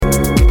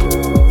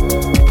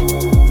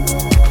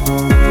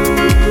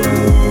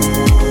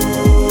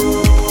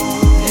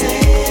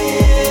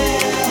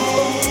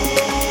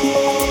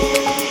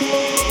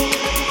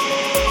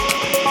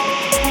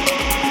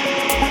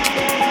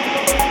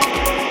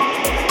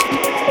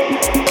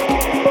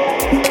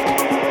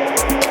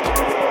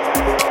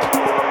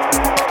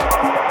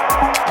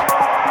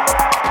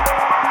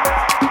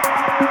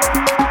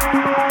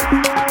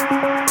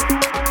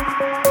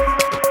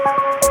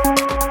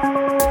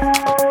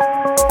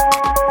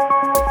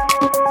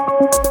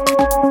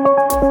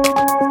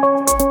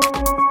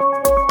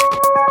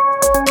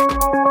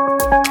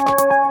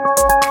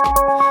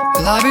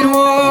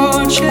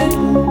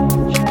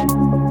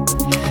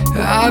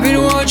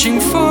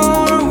watching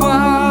for a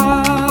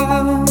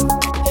while,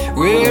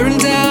 wearing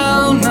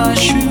down my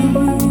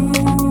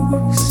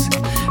shoes,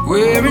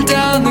 wearing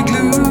down the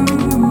glue.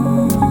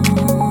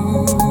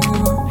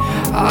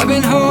 I've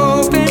been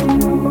hoping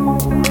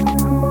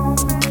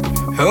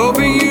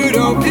you'd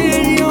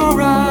open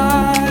your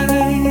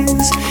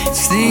eyes.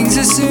 Things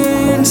are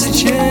soon to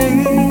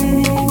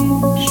change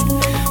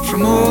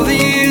from all the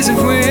years of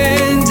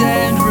wind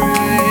and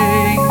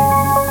rain.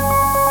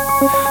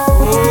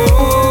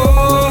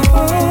 Oh,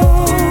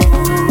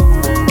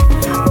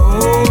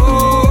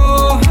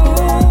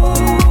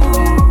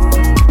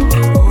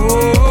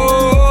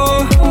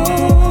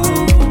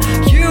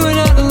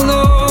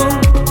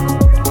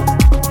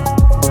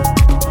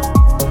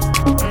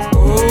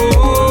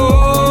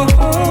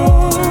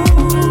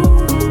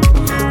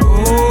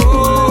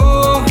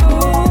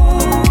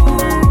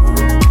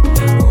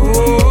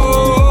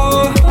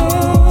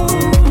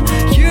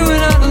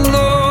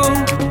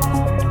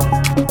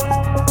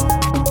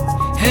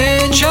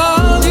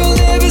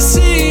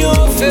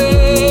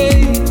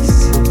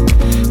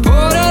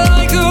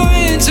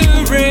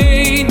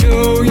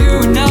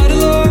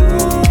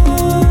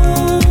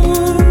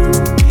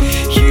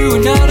 you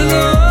are not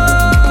alone.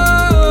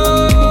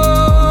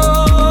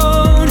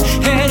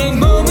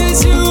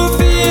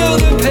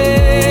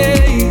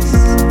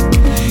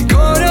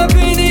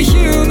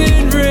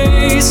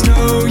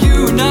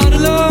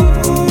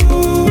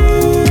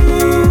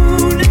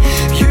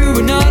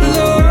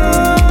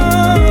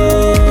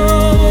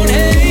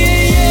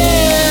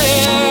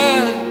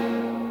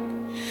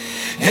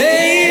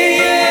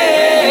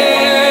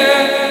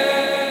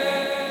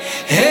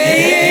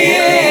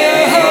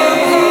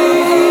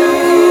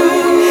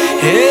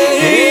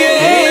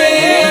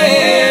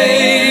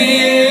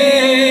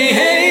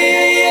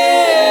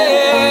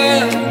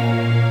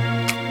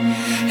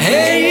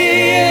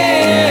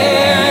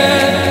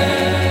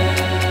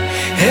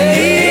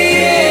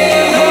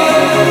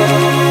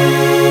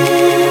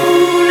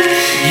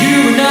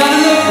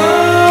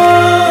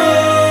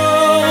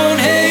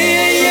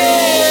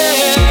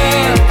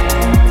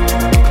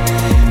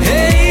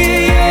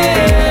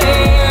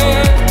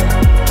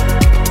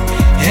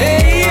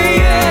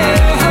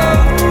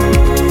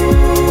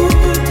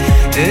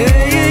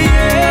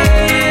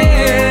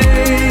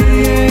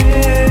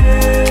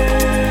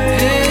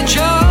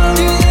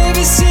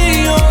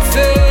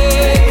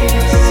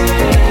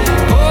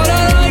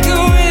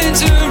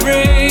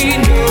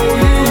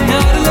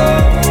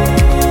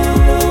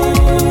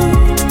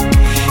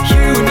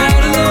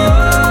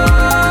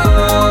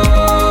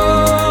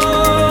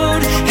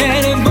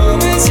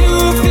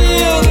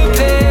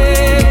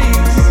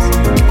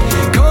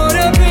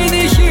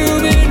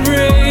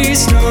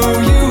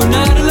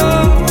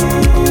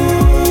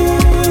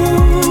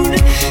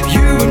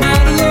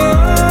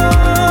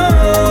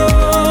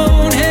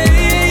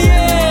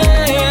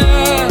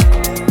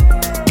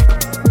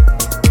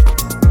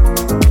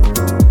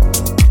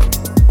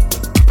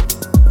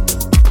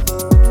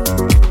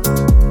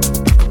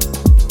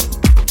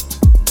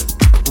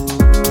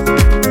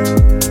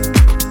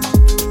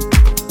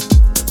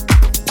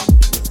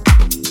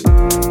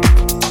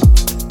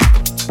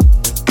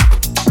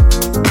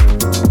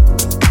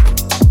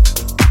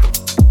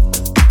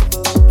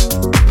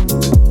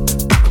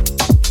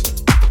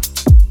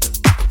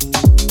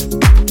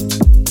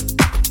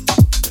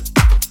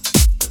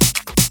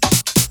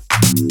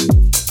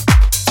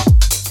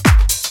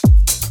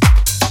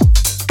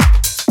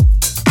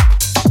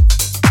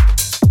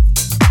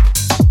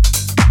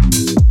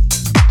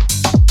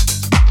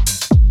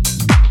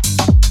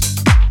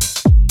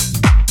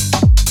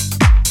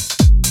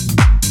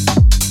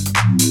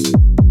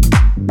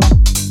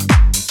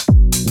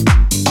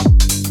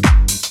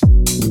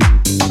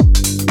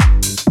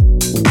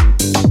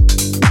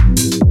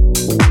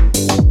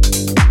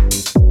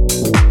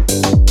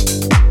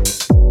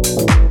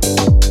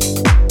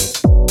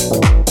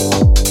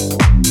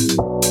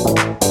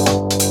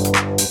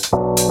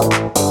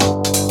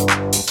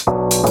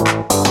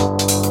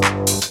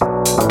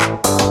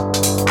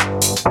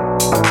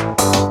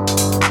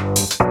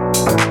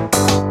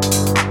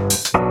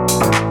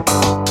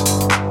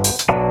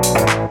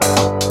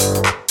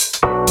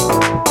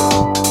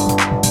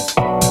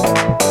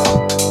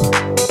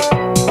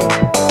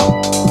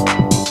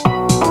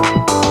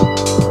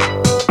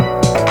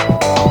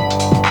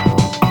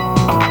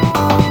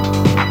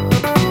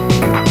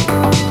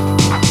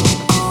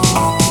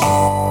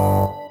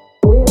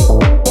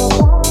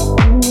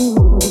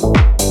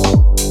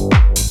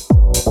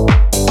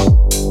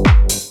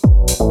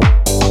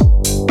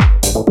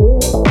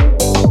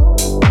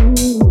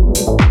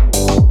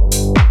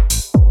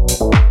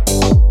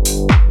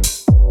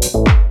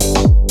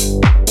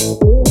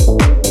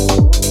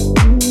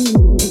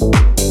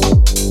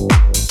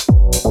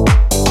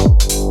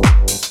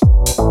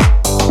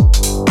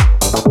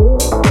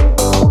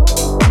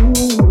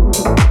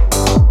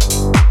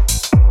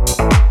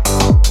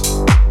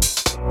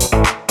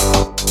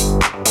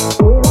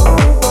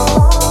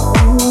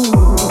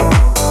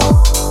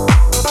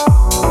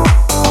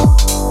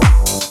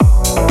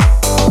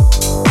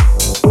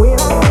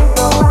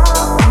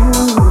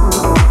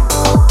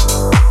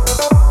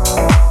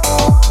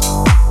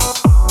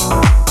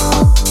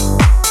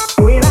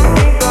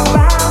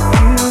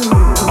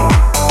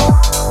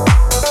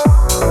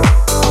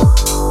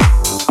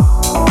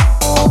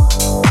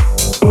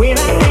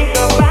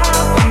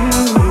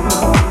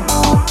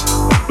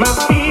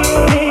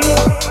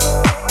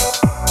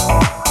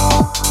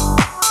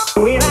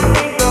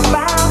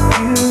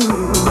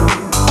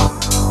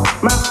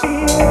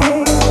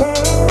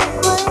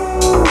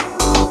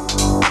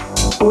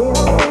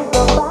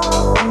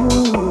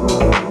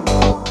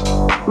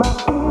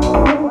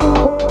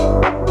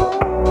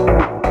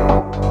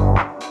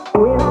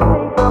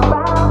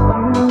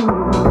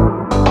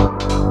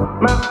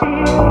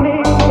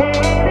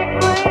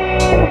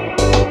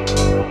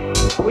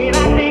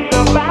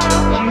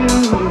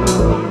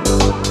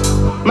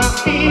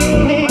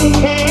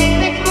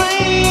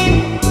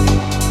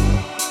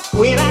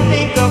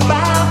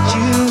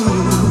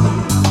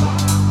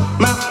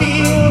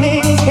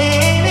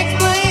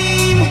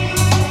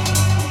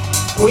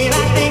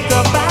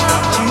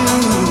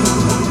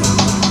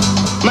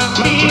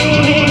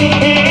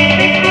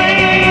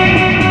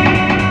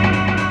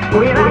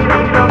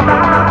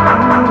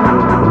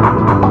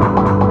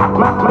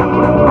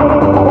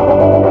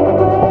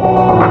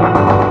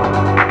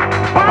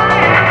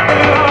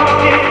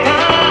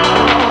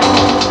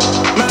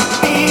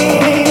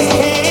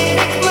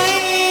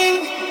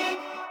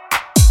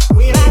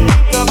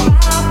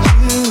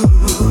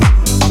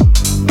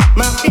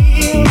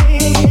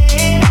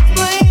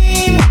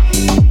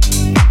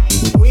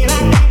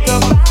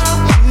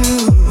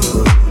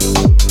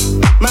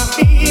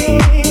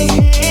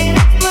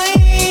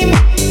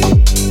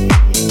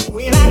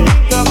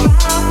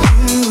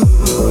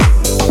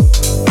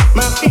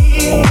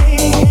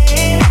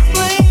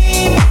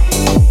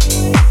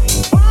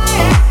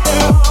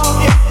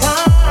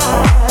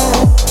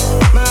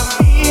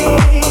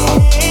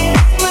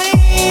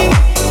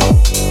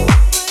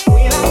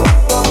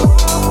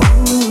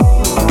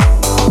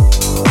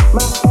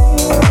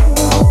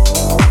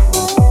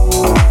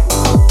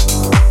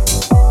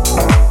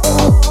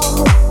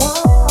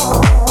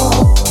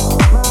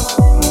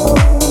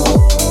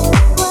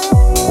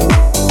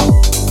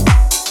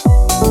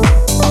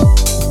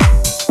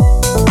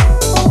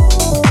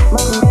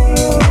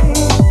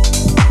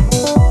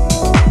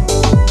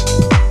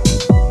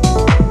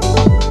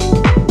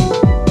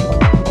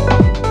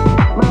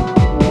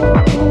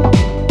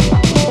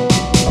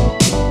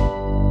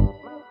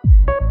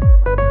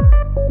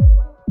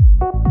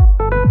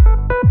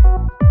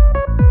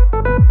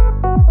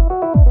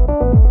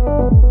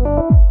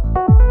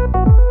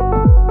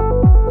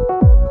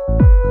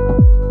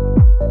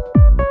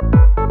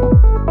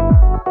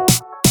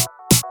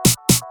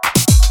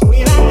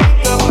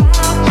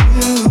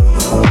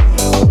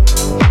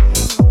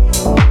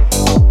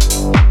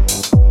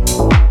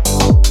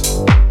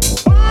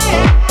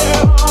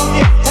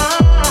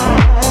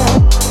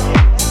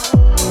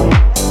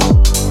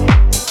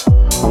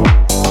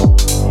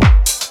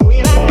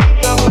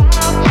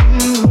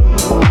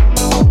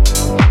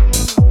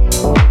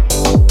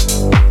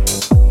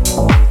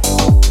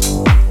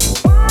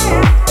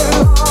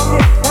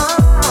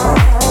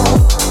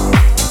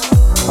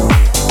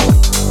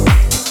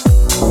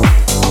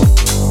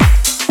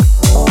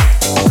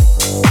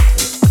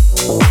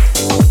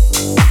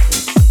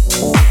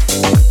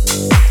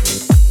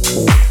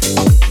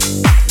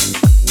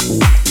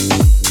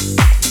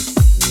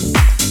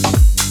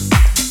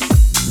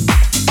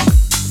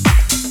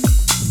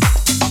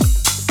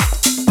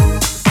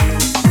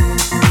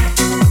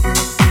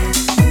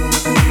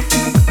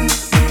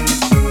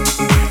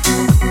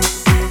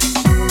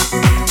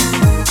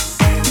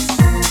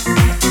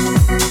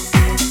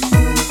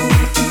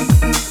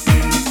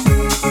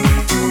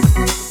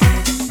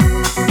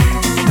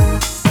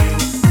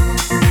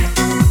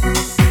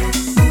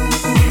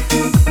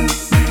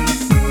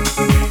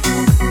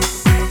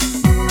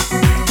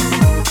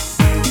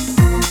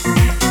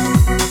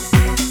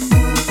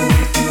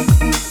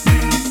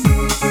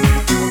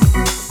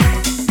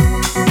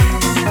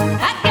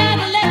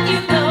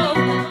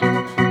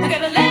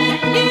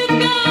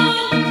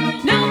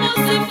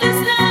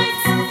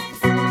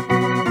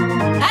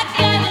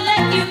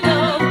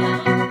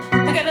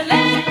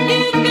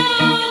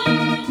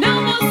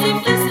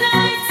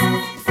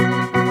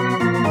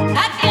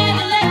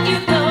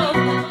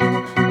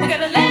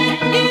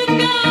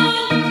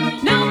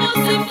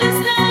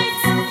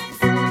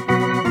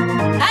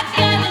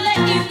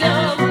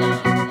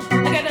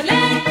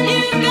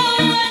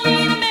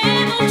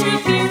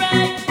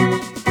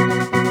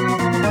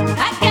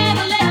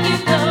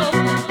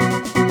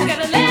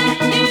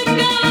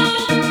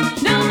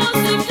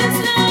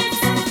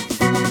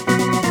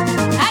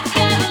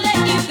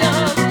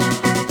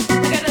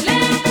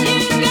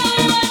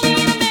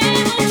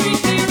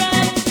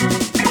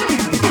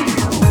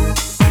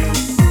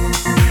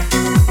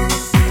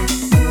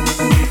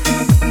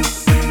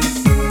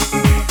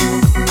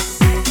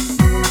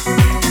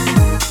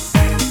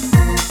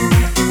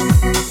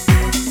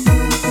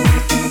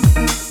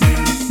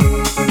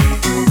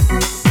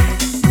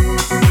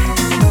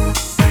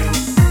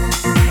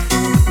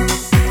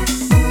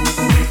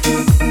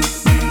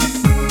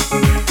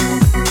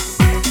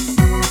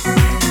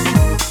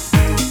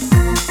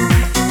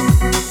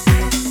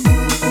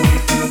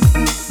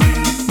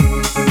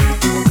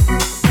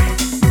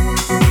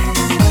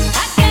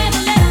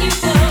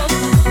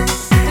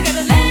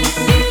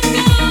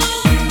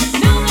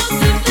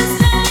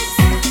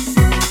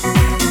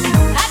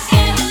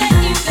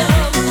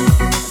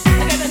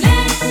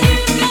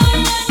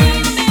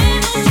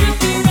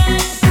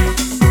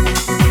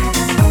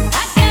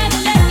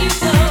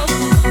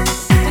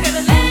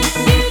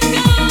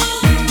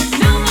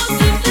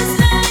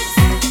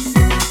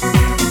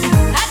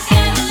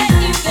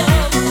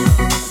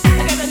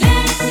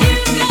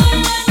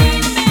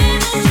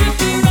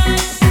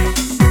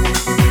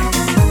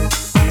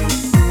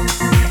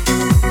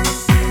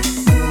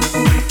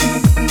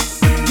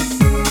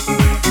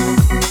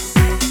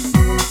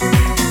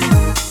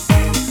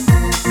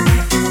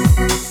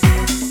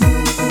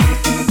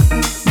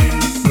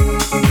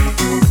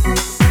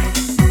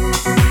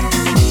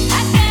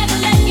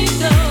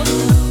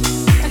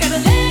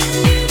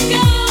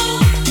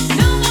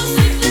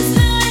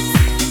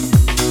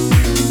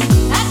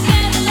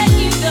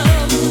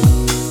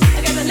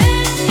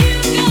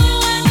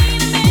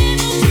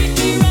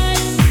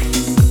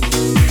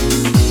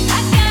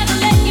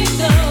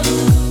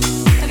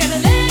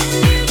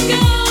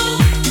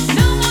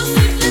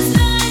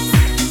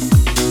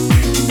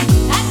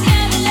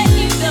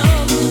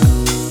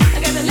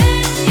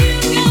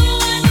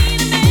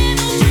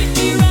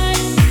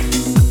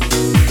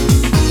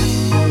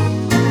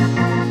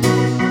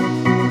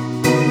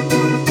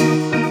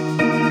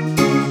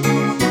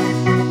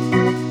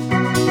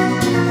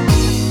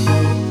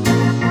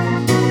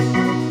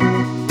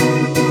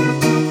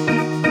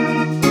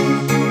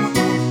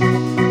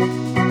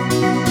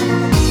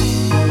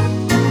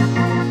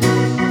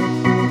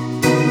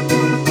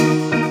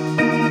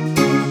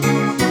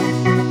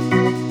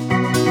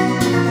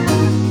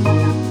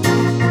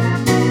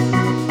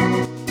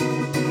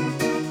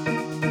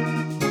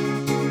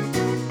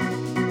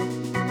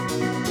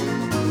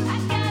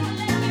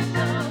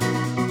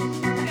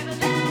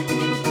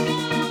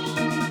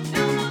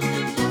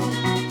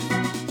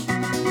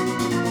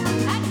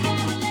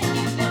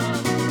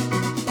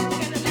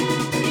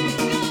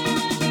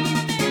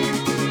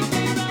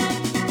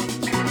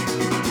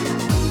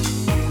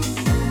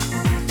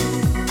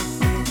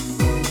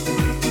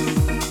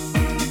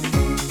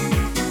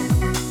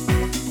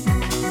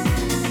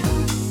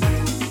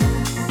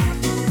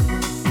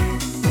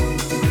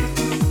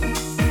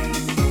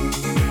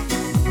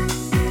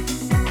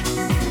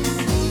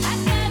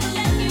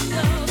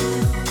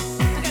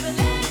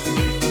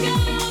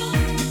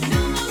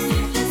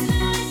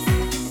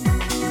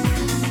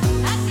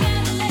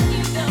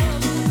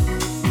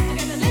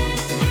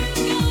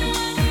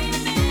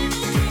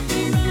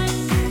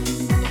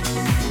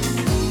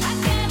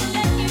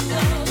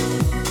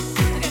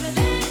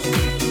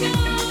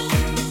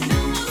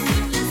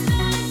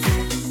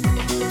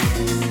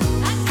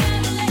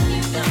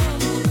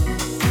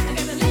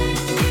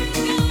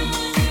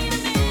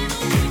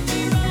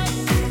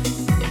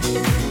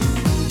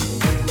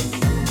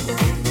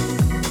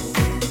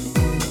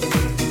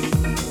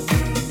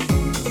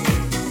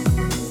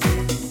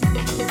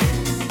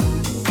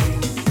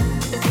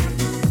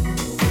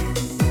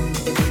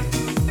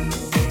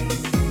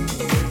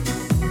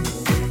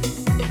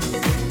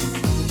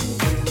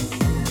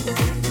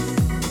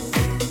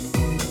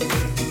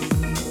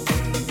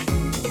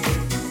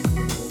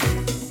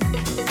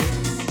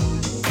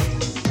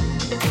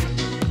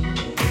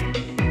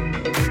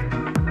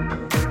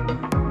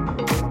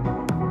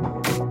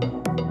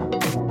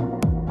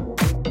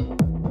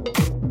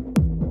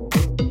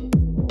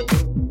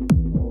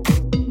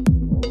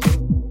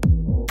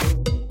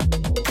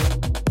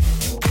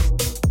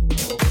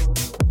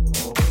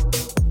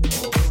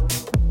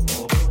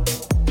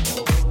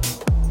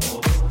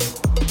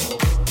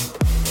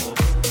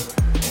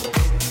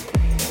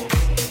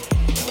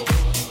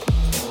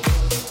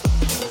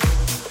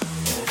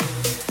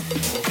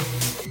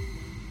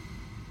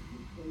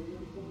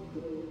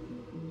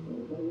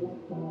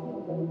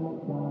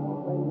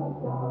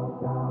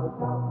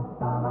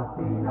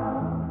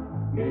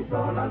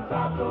 sono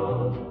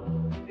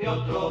alzato e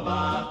ho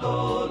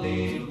trovato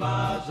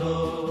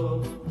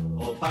l'invaso.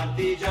 Oh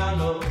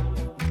partigiano,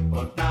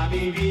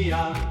 portami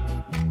via.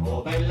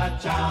 Oh bella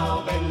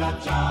ciao, bella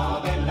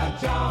ciao, bella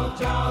ciao,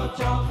 ciao,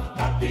 ciao.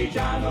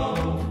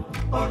 Partigiano,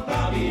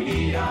 portami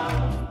via,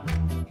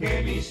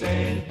 che mi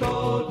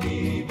sento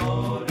di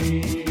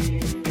morire.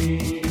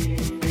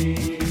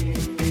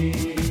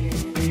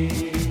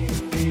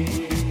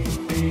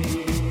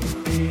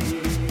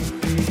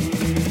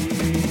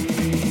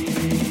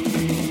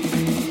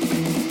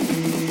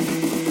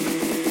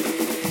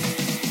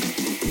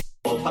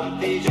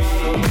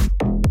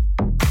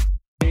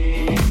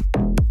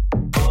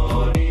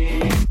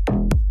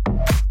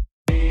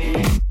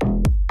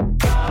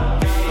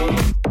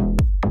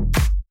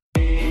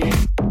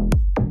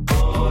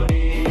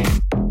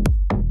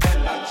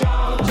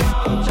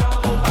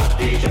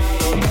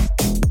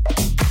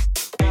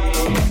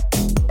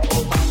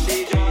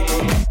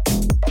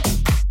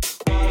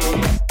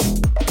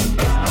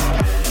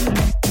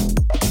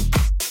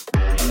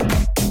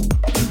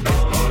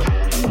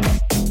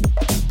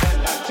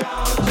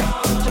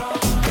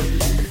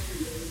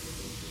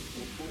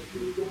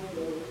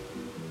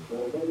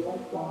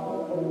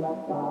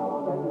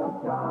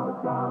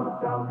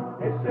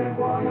 E se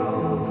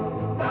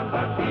muoio da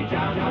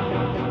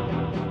partigiano,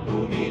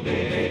 tu mi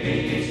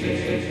devi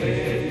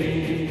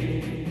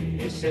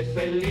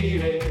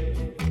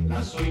seppellire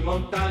lassù in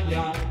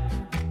montagna.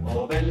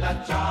 Oh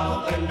bella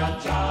ciao, bella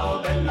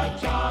ciao, bella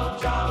ciao,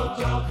 ciao,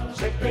 ciao.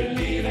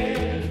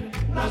 Seppellire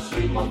lassù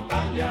in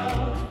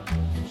montagna,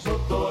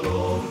 sotto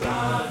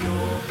l'ombra di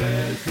un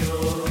bel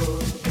fiore.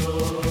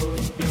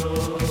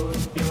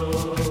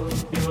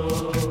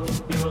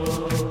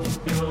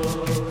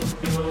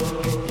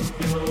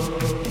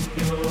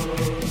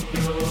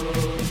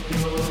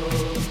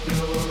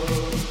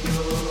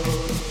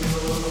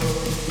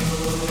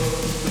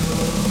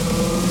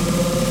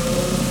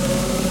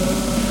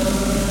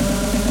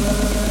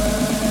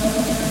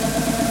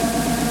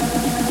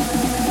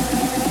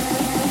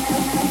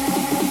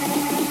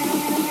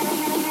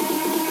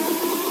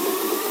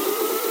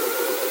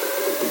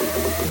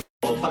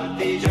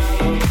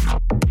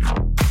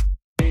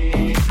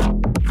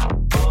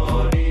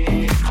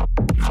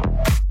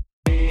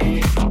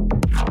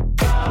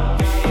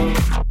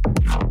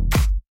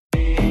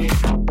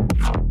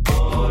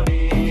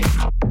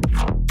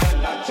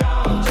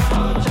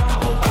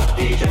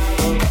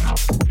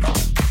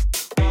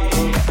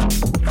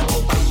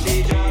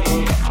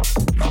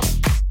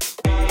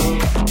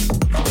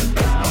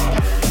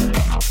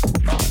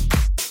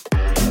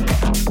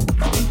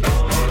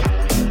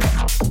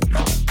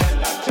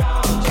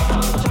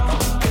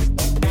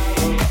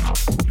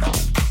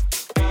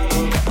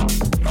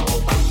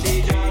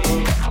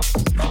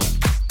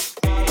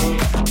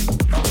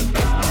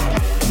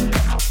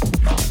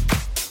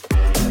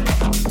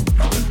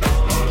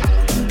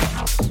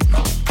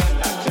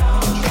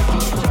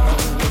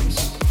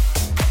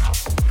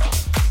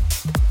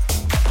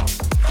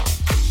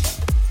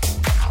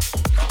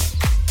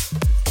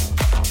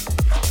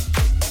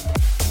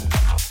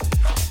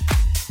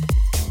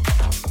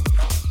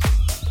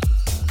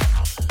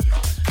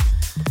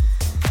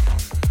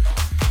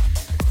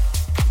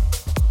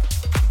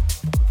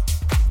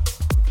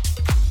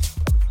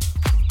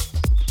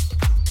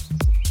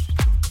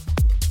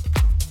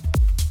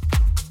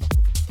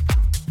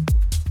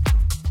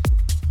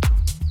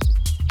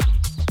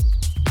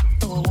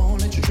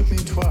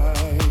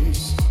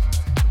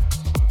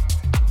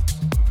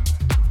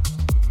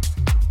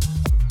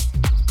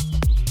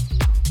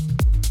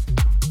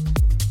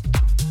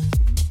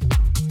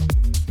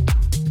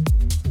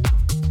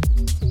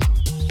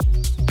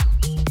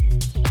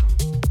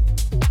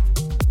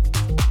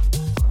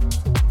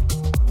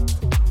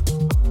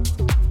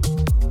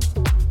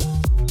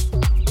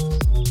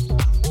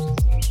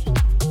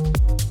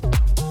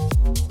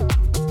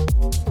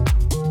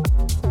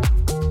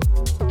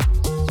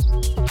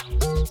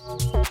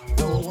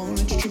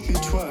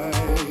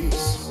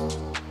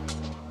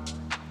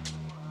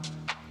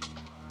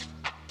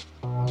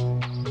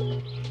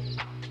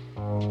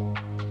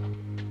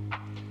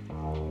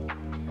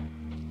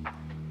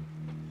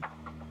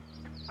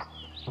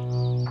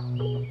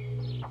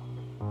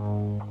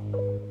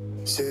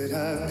 Said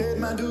I've paid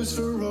my dues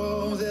for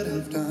all that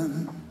I've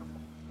done,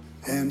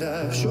 and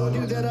I've showed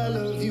you that I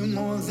love you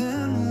more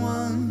than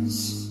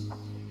once.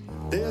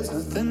 There's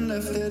nothing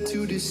left there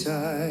to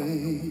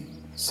decide.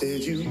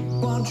 Said you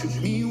won't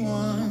trick me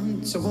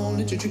once, I won't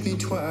let you trick me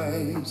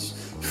twice.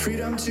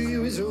 Freedom to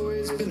you has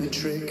always been a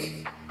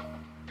trick.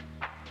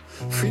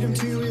 Freedom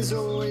to you has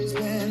always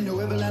been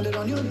whoever landed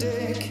on your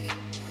deck.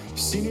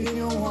 Seen it in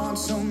your walk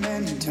so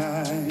many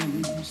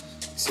times.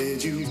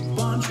 Said you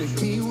won't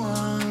trick me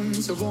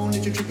once, I won't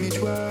let you trick me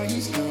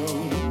twice,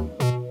 no.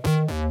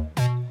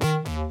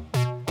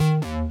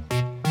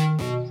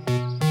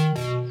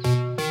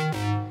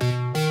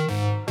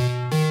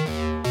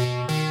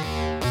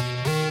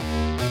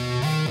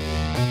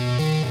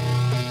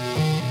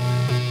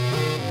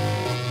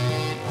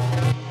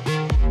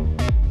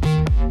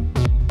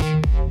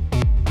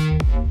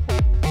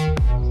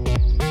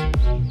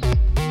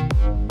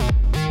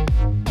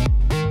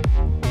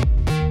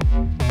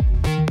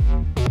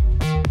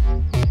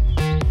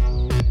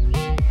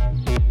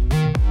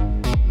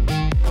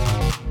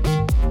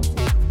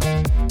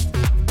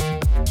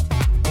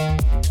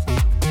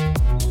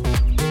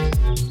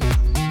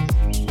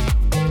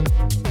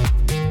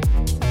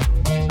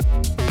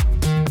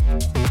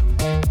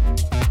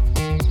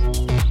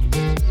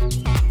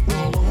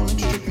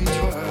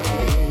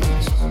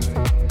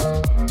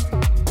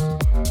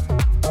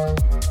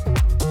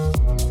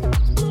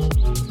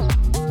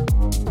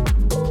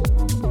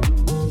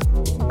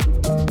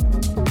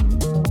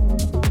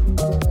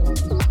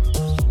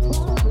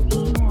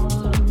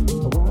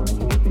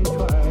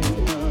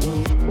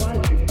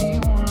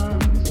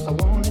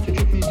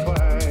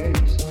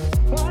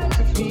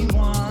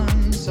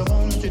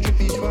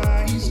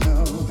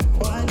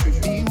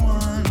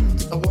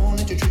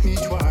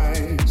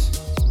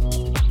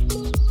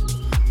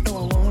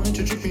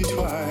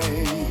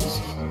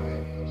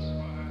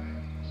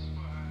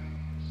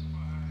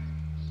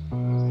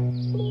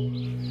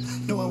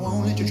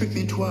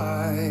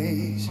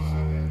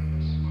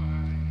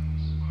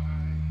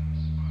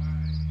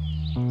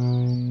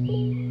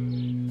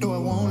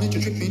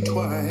 wanted to trick me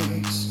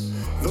twice.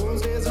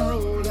 Those days are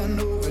old and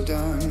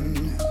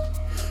overdone.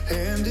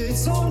 And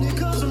it's only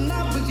cause I'm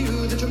not with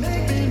you that you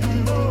make me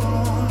numb.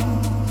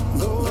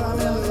 Though I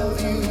never love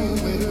you,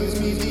 it hurts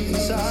me deep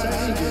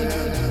inside.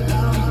 Yeah.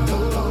 Now you no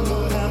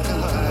longer have to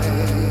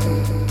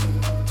hide.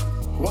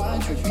 Why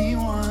trick me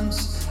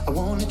once? I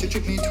wanted to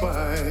trick me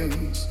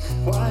twice.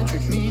 Why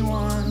trick me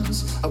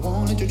once? I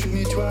wanted to trick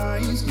me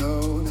twice.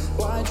 No.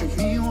 Why trick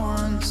me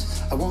once?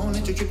 I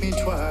wanted to trick me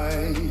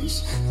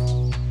twice.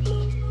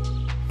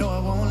 No, I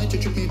wanted to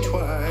trick me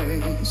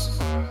twice.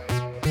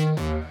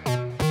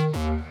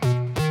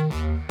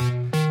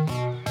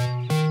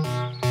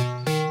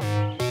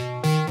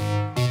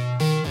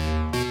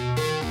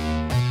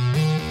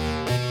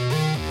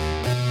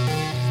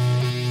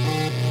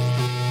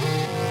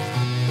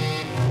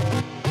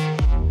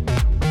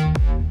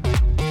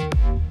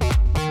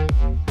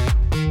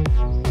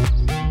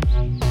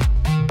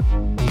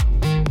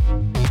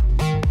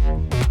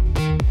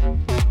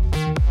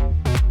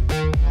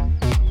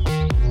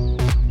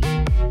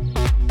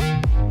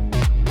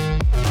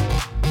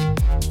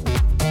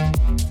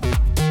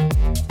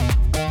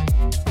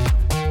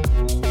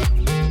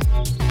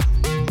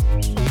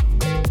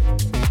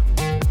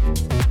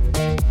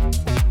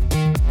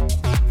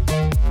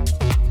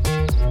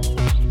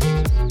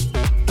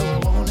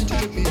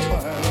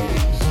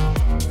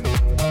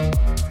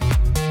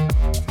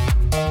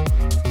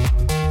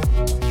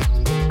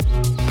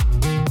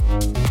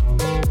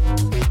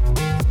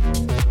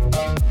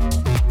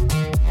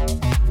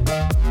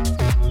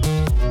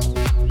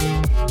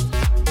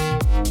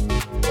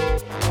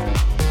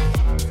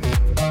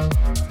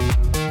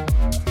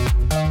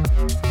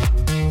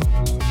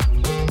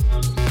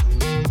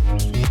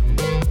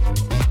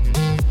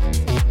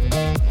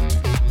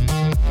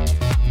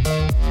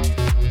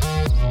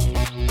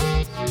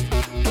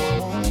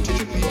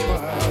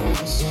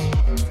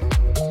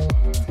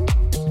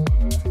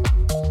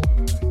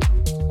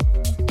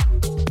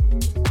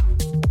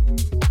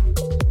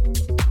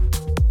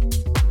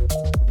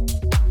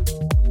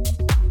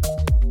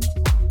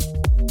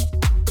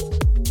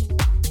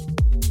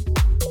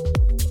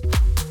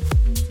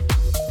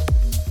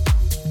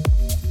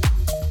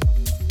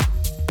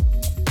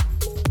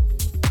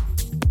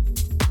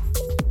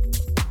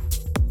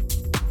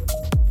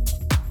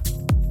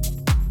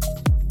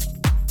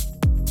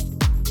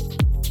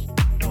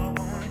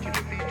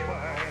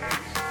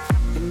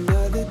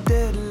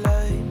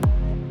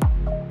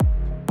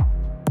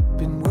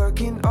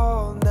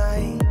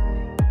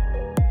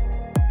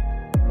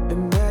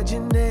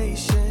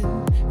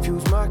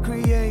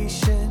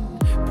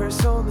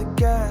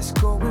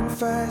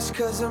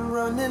 Cause I'm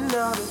running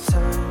out of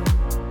time.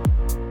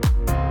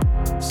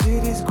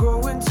 Cities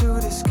growing to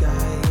the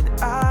sky,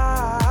 and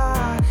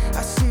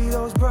I see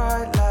those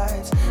bright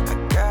lights. I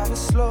gotta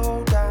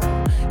slow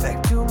down,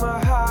 back to my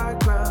high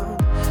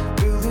ground.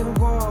 Building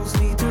walls,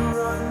 need to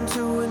run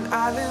to an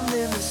island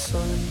in the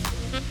sun.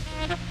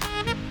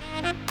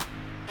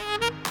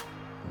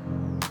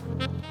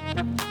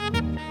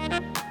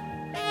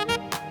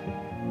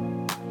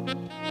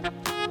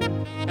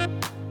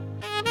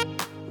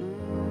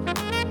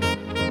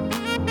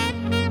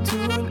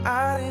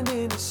 Island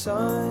in the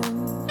sun.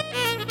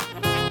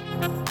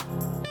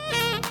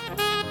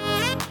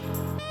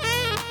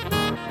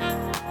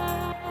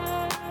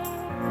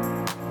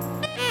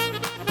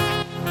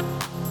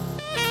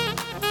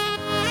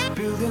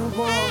 Building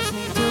walls,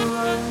 need to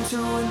run to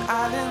an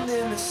island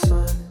in the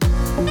sun.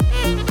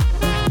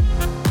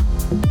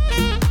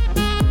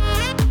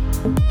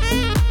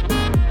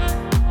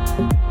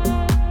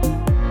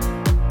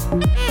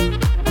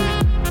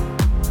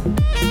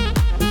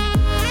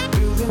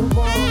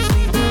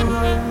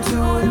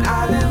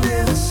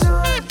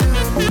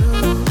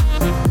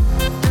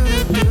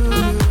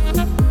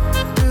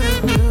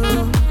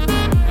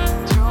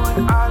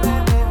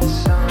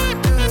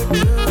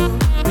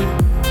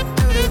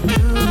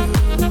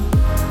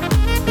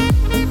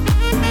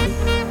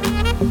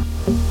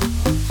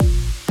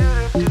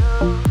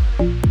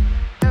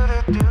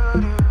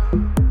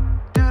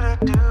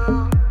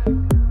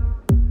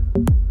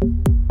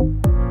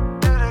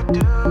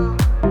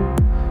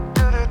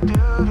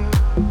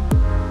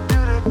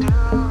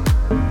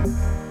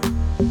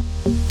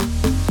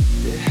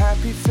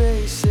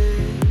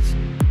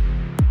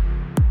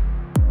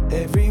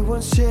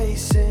 Everyone's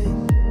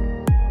chasing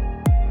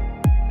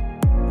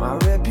my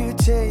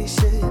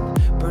reputation,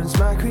 burns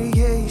my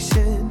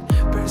creation.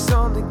 Press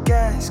on the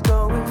gas,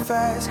 going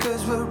fast,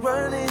 cause we're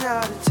running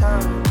out of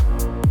time.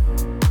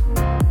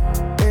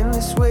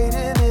 Endless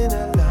waiting in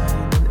a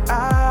line, and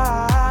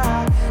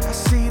I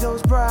see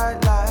those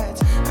bright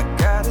lights. I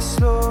gotta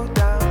slow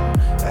down,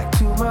 back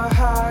to my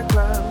high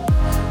ground.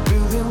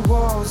 Building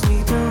walls,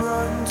 need to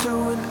run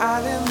to an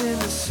island in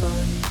the sun.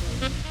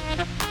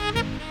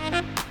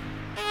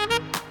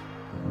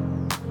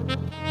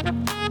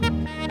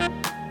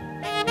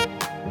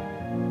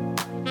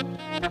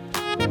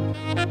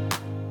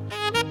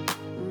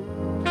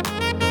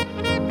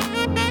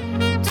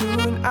 To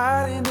an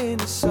island in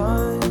the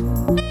sun.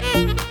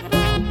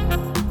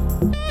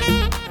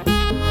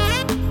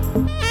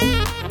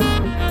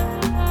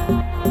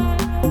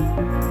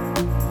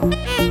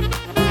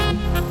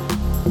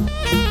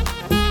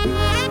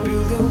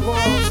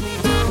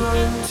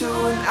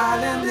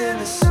 island in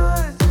the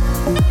sun.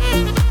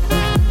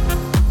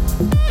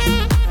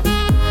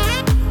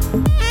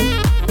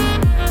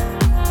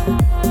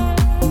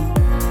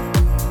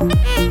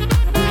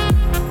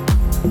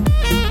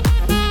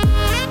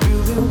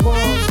 Building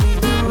walls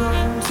need to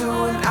run to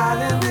an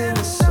island in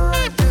the sun.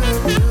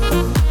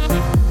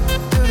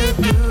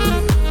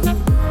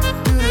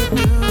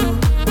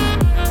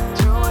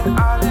 To an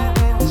island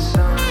in the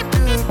sun.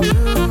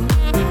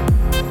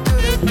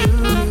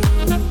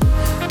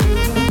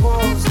 Building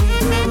walls need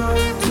to run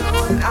to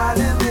an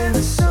island in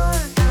the sun.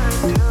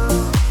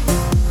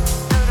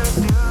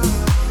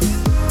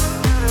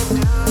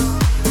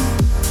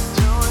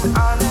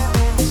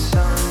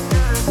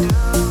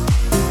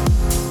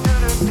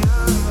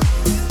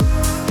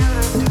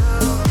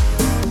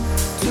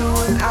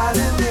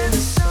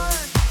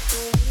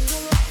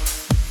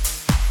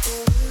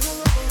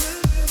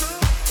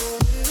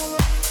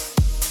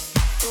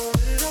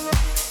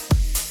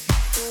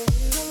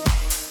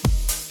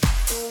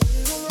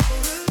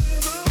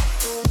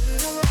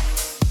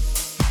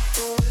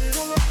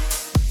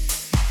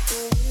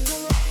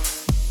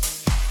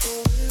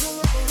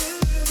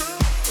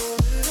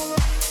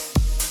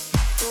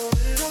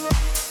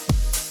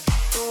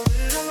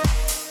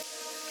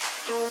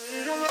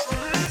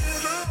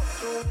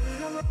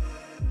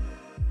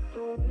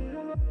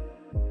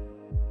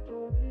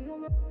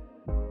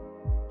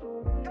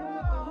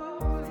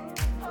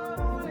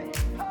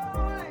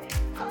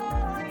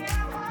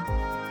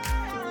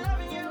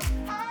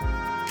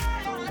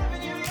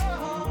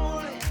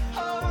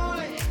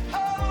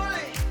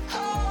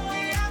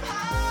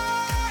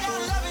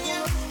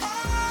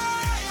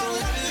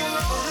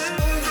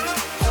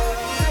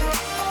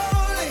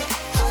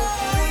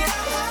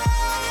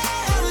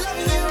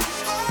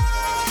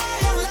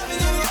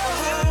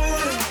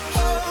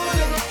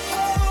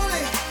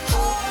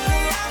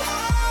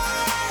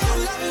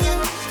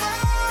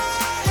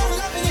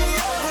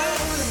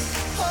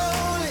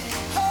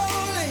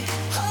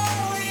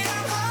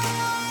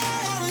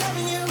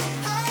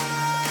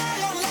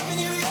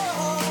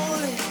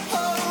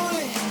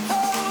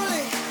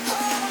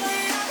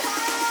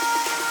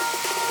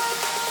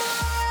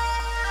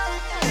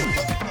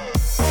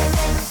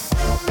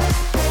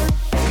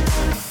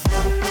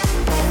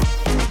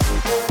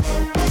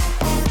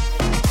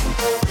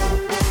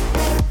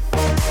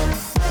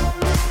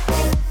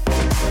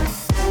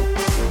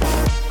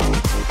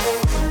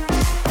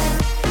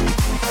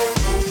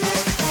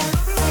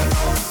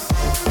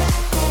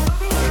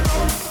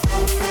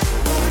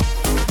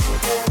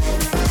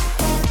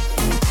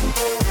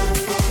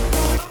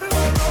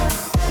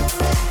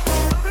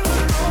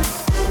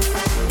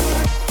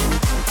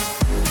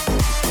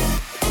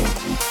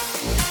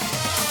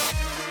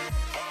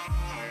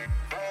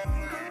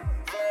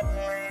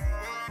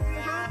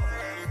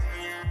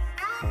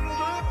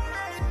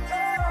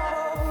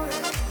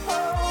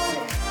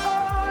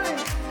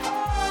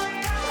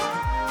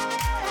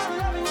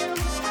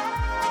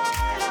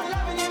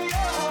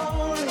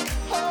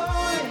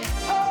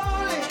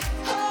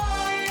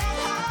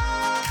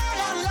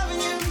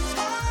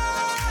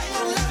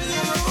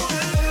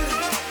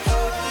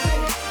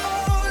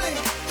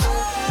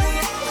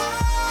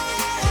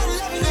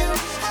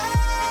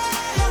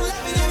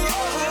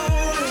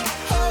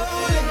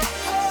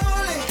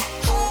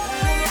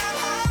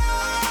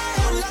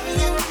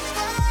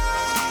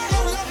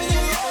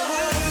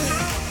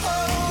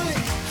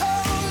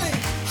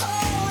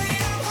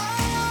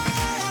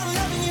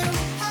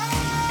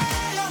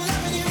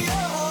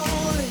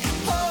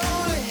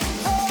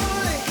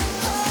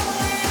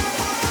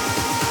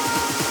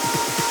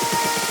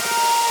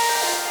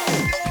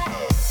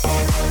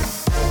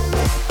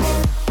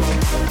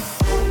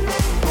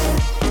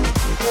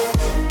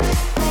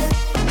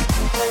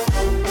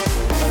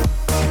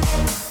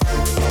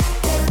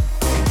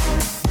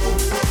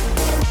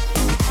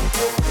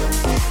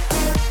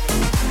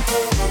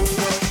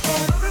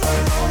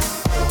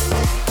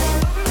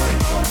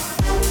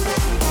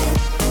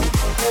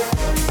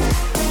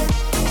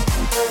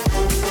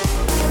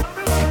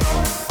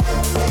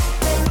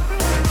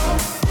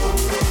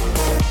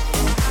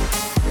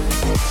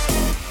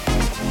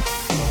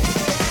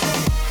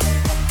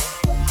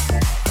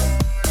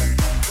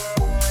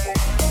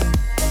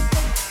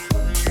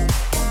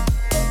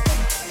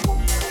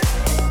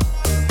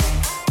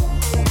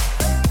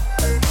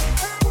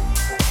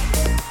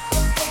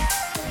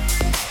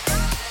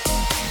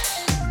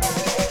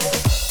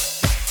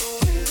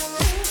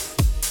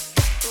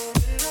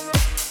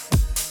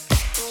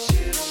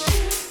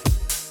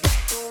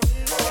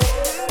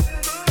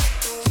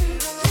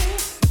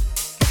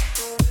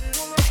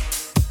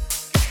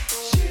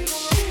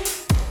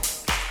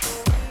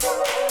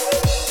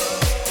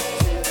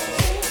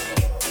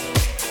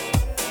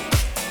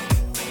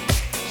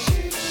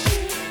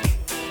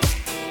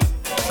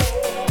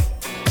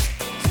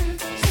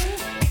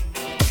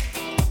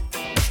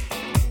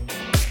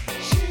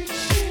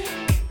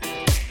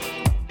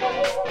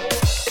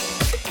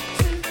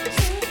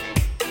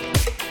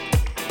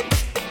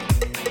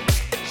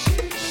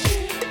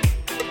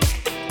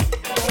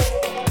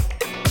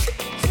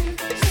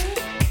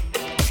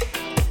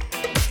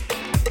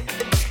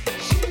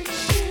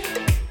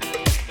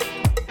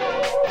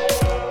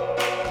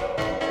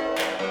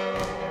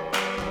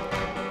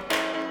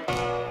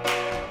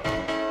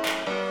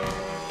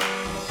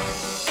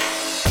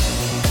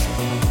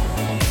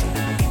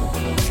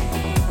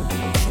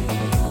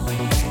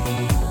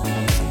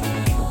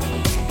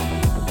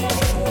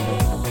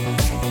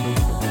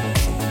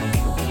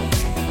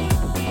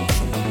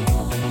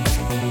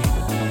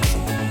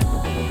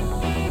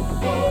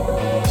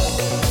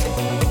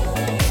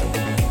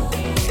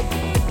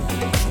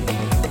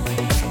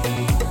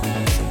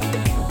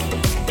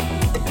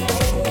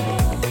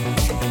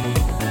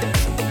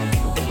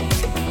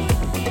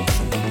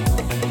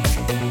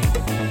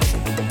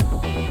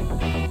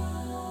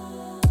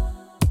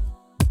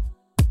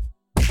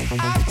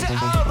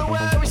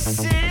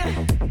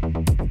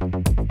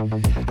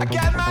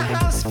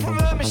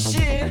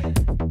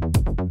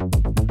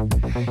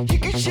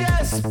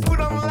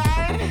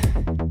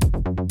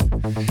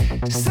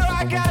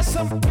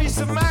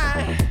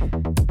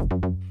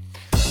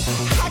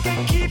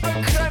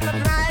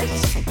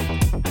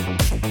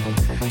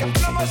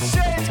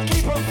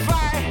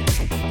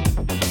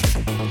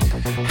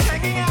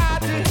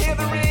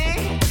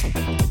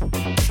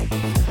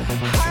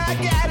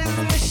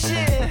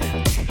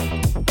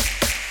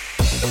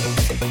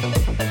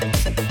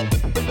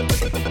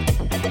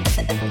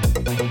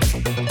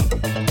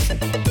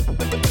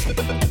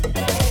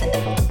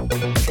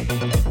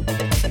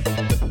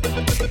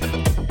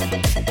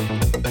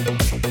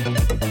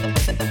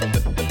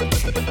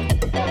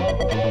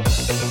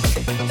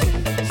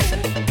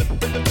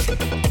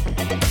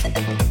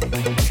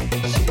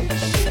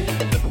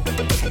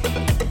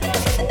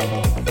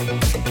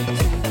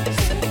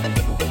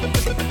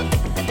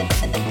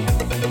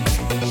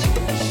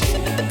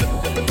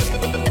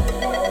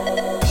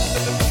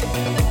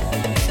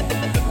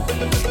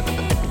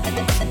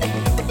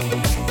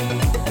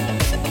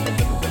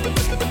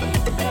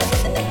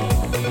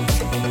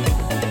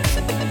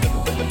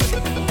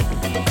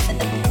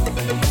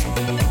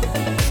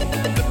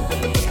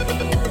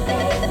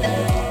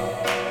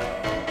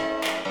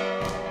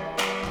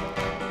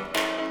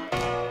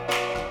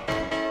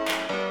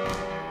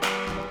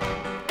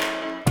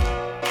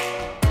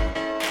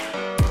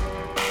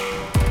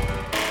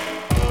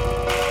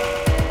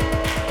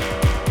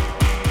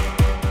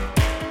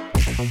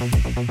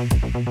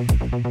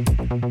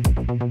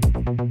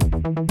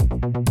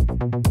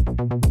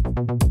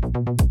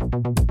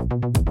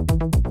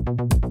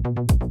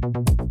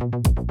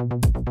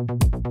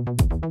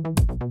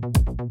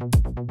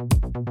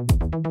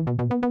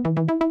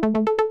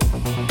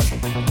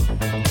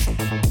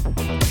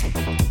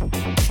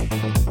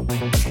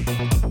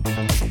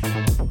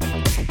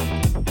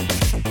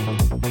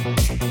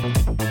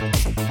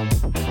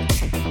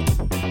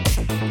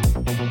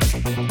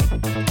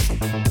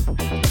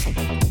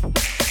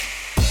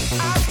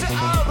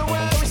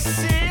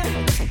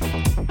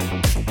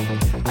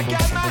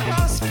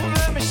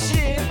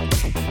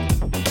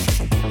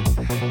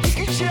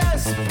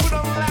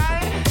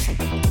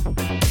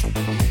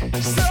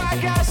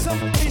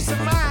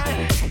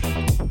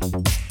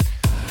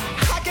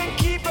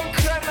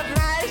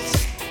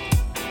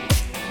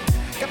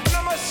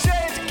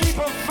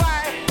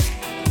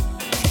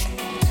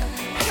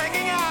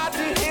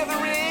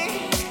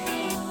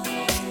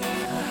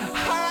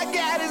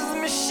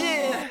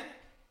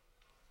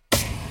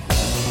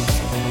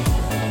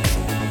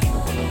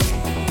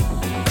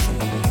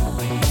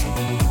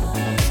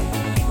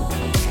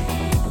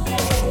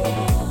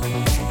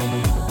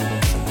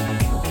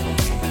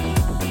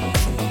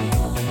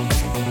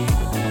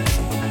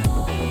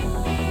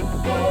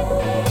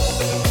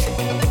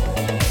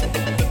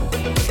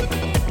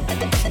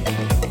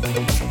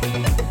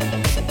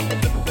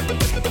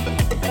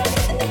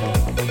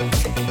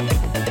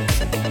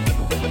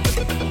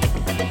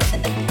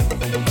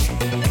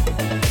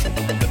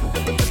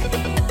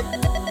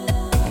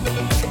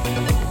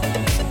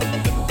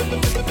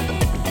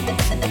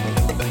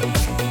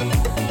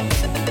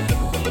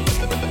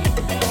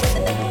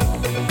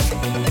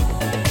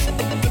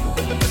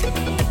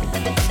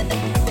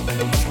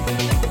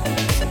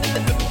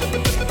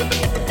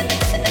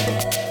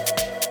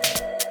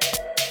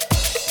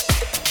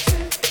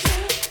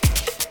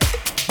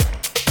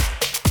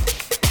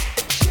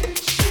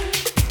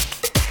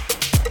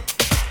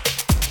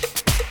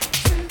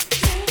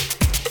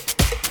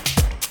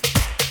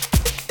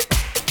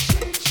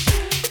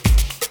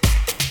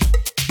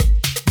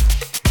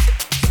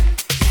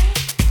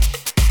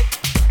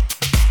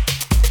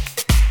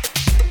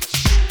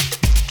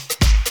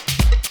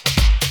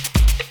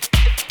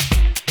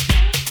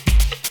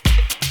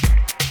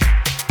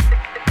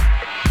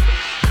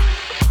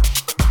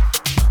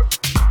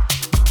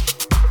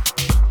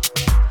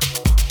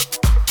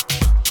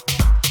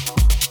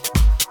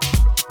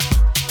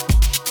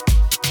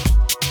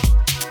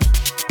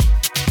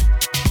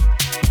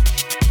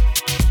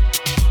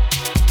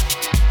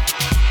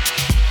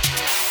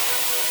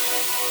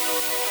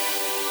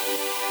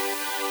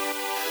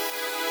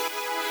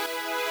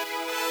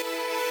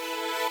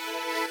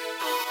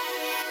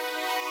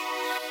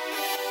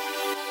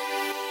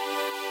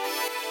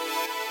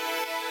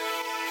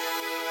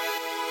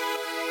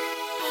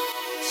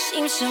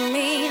 seems to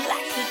me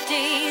like the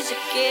days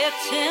are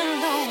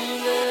getting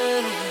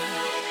longer.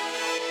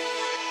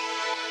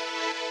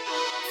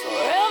 For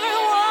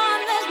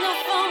everyone, there's no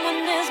fun when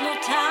there's no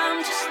time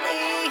to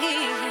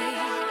sleep.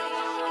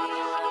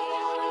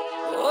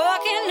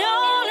 Walking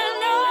on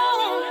and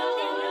on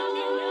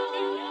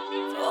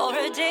for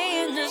a day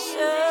in the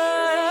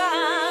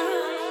sun,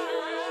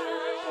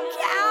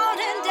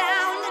 counting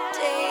down the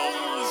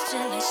days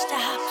till it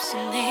stops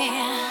and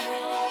then,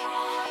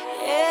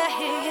 yeah,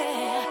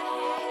 yeah.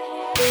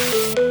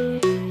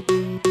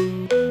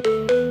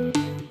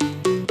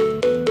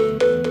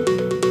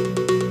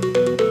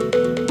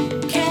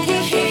 Can you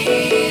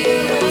hear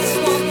us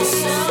when the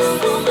sun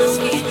on my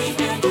skin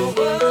and the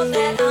world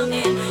that I'm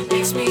in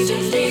makes me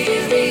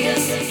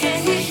delirious? Can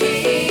you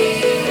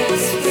hear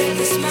us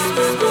with a smile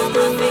on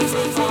my face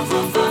from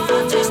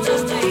afar, just a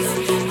taste?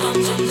 I'm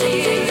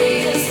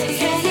delirious.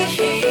 Can you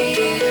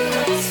hear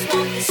us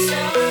when the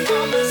sun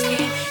on my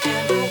skin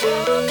and the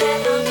world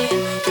that I'm in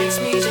makes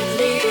me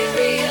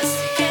delirious?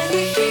 Can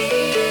you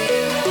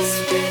hear us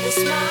with a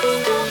smile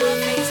on my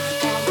face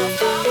from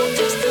afar,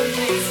 just a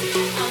taste?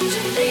 I'm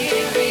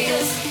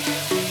delirious.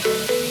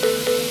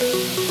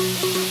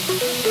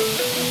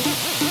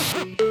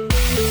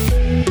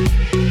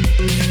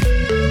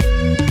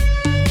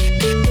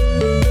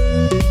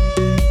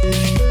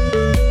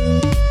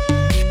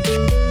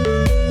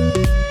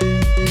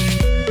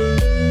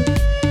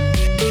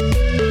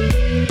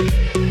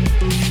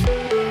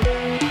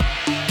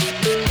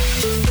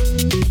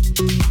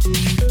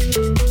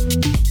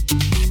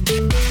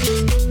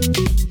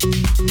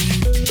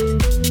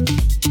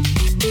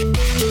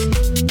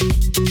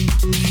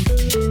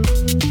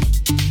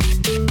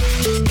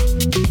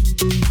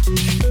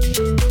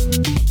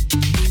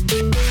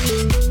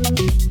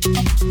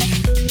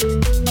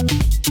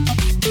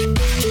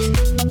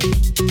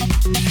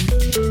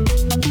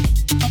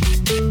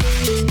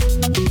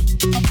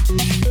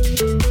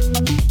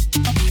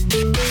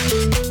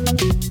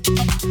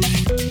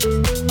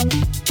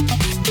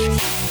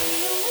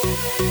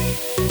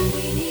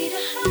 We need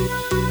a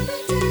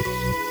holiday.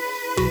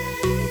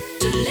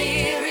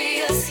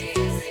 Delirious.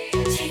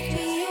 Take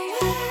me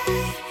away.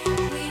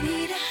 We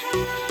need a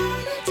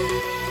holiday.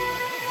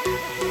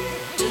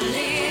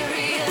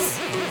 Delirious.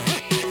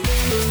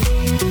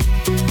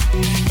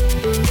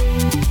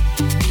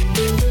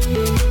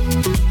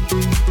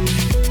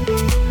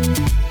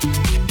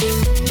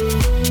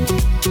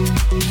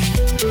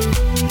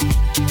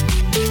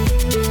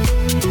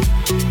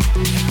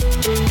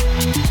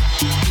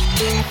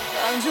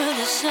 Under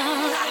the sun,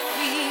 I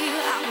feel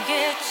I'm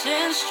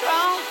getting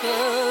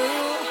stronger.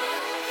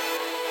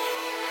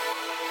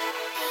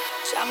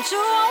 Time to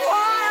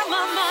unwire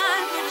my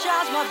mind,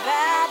 recharge my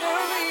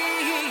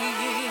batteries.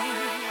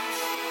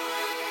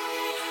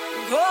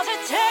 'Cause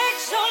it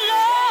takes so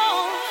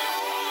long,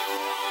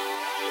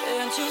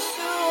 and too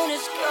soon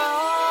it's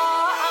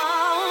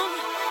gone.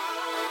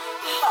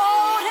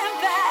 Holding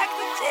back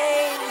the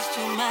days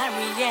to my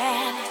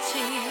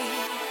reality.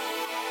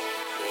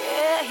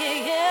 Yeah, yeah,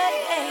 yeah,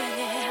 yeah,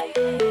 yeah.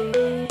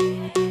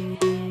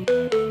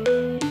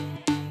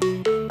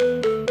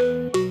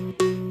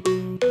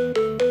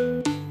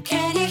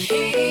 Can you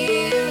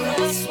hear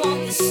us when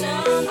the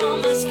sun on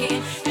my skin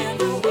and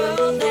the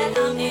world that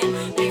I'm in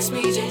makes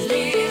me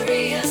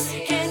delirious?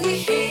 Can you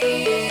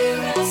hear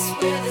us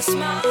with a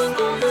smile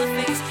on my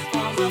face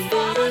from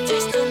afar,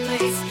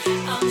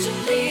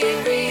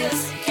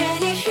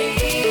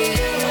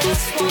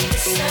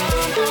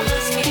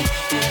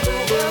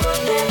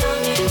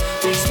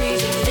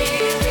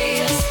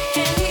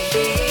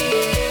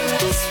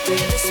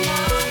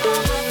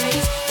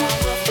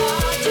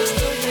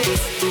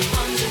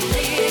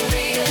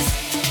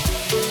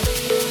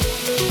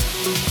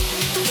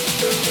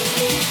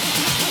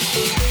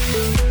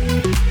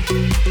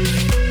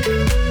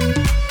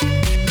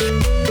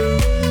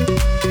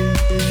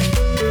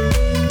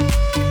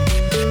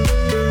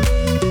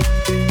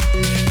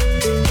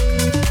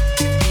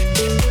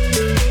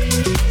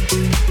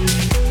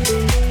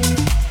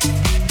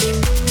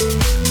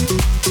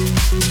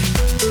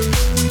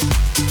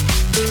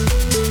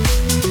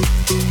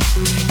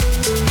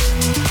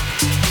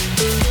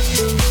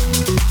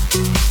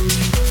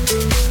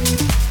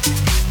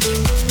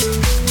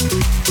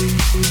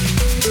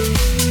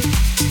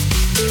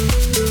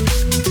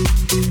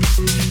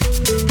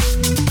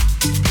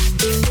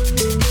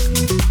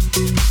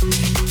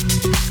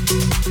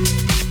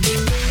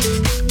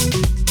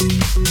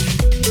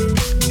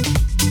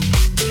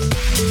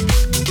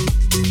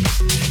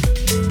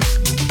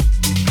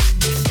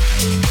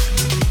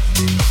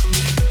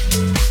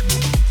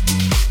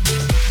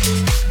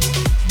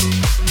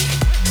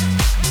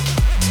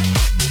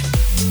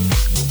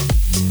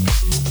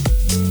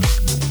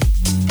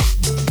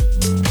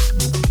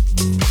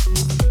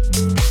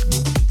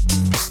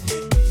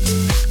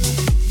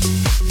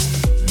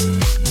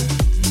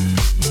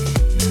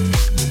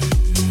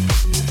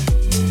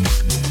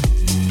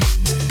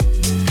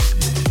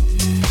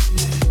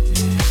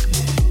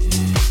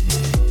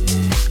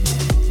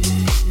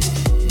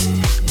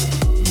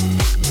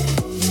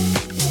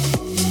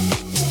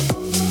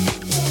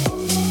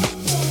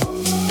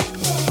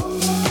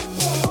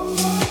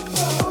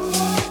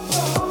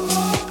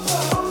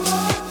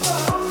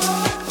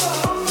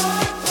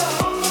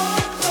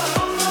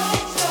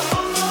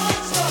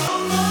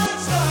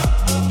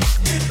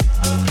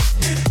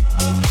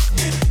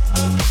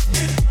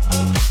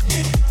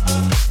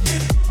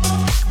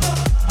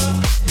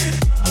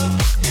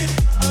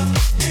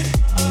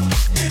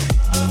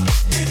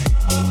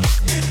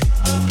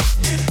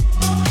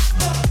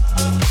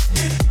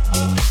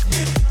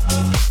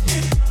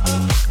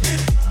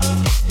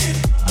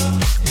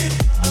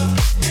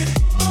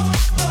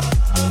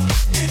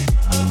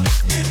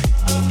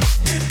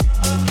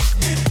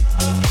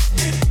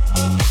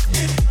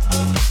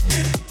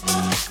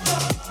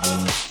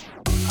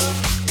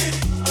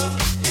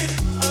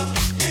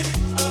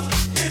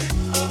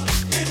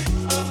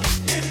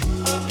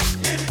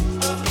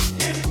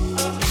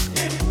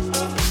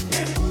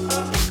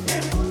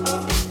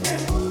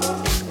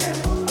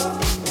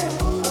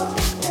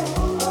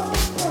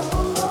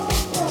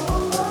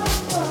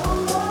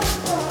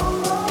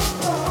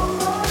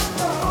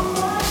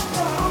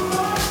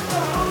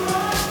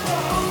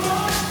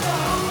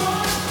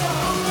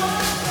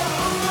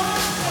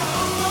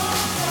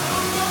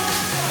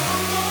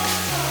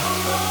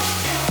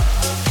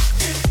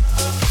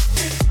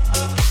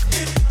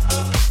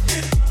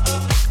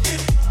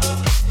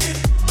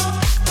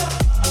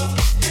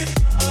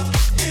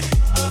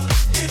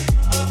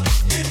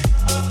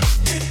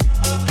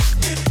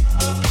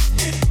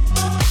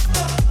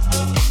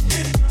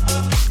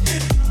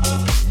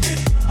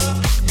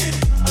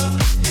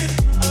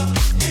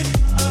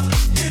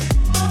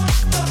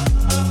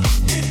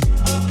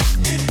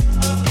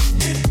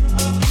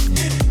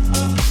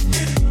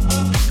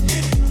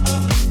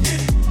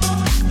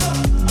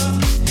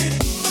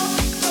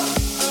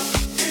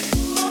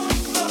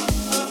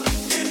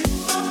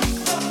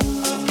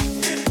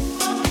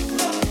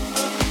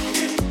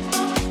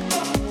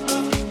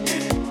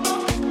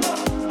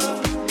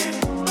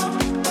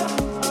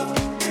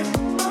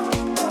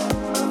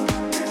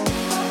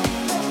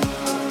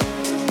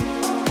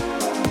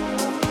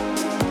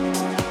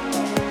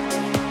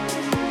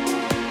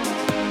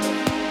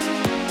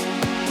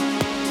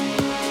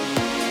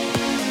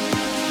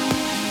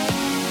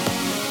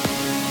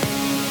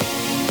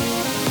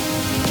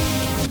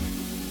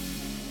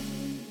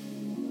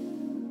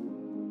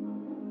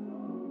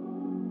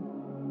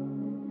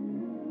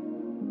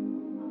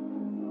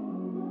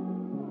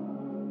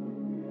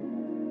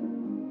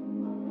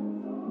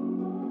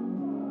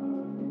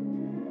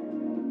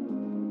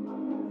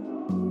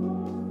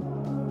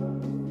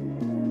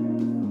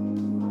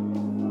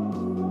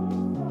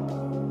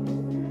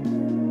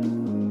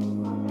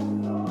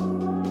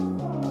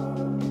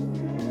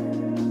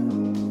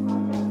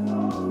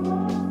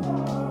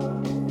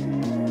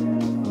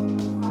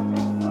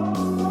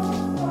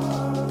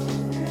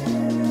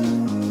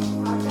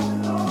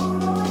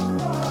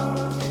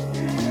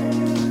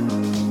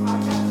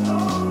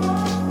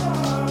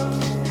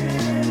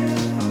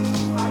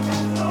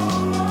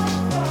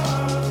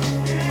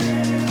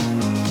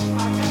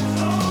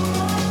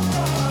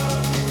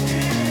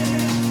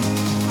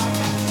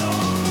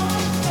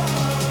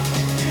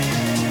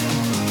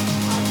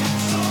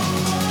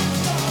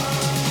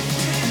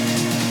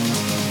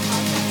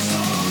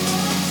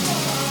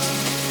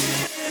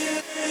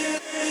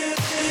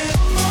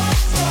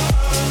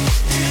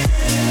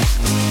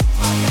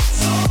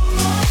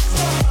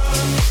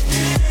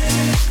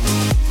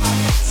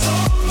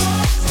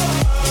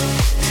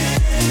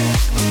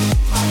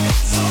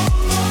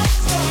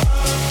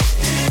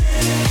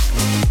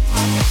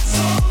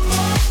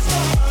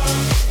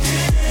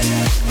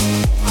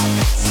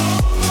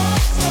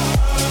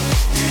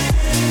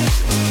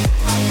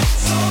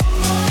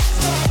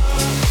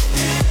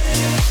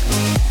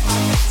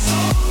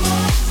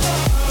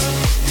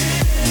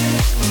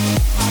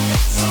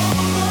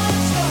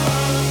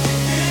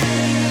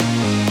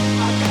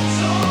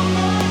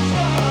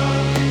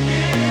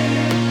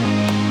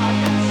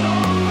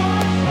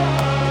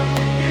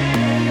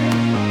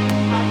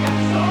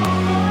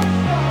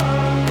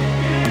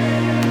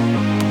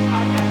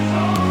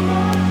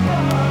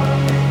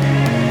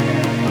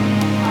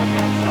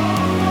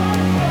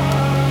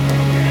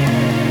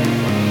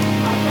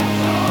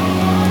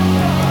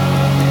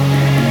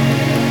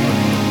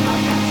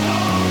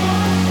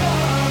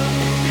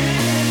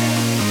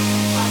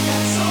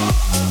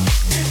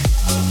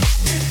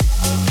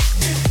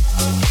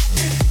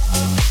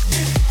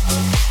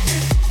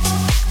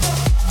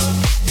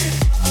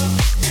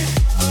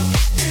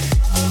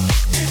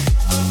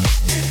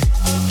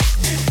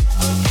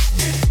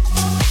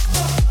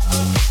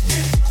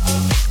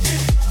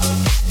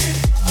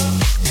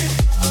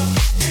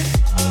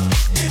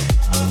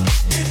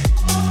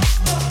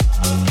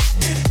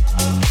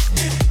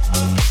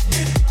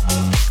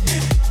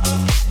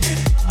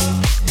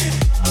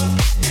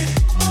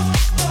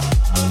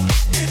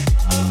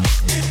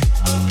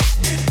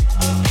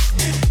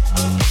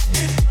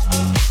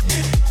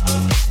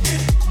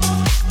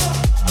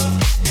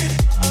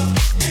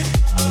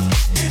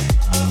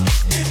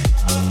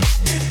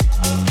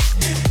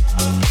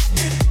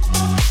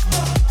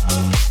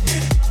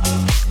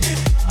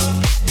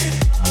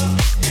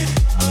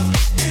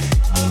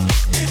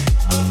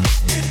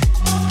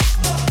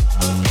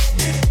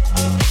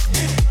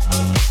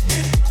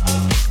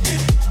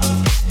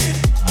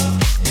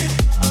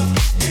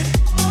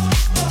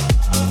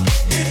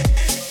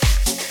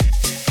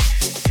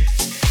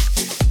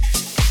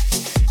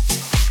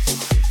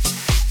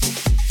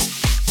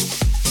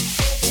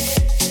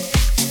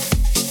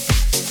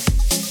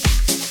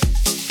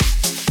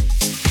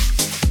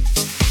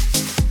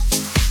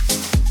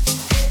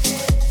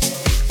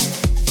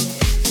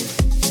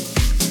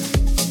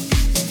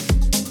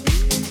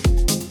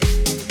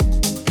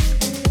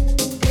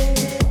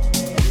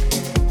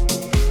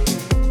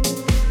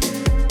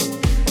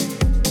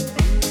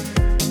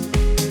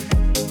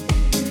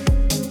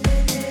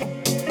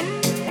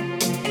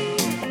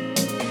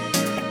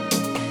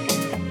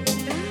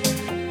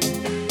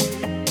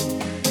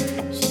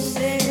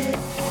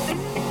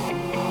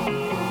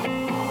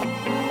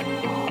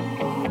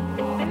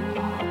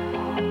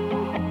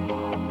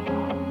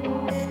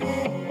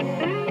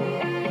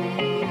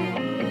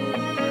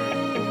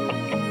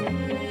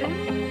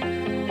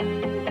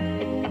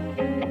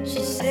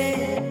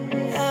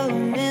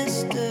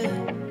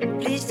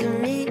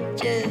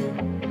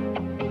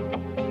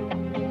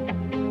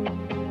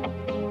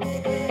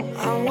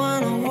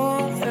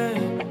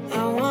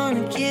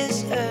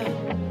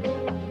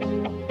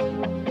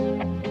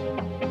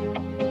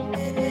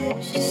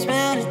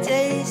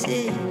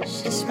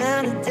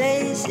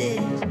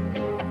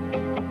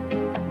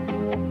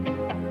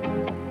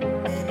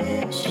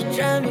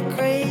 drive me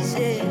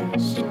crazy.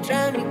 She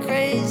drive me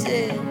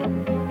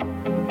crazy.